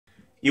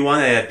you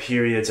want to add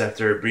periods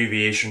after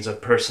abbreviations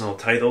of personal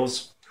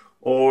titles,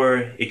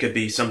 or it could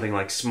be something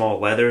like small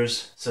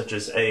letters, such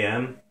as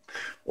AM,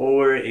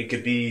 or it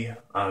could be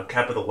a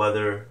capital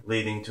letter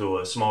leading to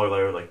a smaller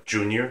letter like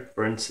junior,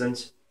 for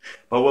instance.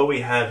 But what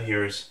we have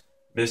here is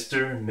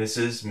Mr.,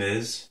 Mrs.,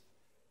 Ms.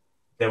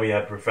 Then we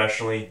have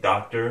professionally,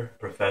 doctor,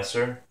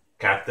 professor,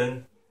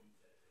 captain.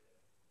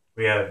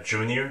 We have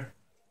junior.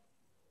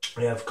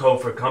 We have co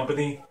for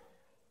company,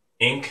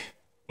 Inc.,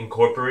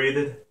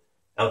 Incorporated,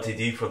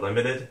 Ltd for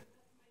limited,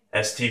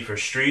 ST for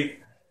street,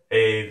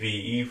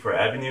 AVE for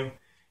avenue,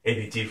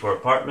 APT for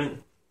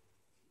apartment,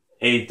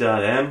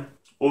 A.M,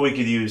 or we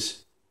could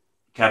use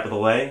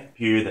capital A,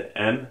 period,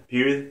 M,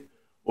 period,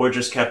 or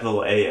just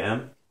capital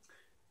AM,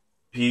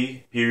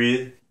 P,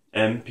 period,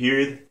 M,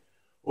 period,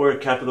 or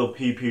capital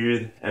P,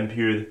 period, M,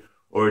 period,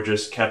 or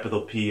just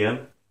capital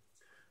PM,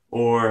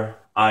 or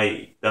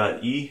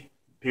I.E,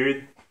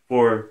 period,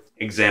 for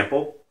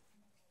example.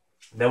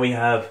 Then we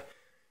have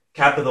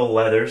capital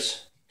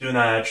letters do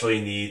not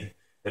actually need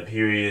the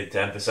period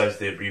to emphasize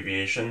the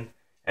abbreviation.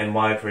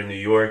 NY for New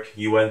York,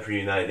 UN for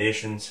United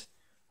Nations,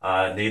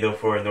 NATO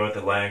for North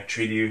Atlantic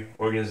Treaty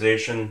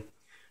Organization,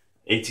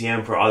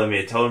 ATM for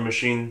Automated Teller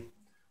Machine,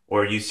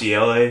 or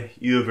UCLA,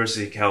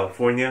 University of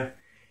California.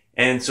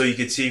 And so you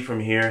can see from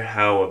here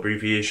how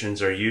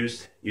abbreviations are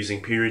used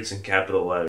using periods and capital letters.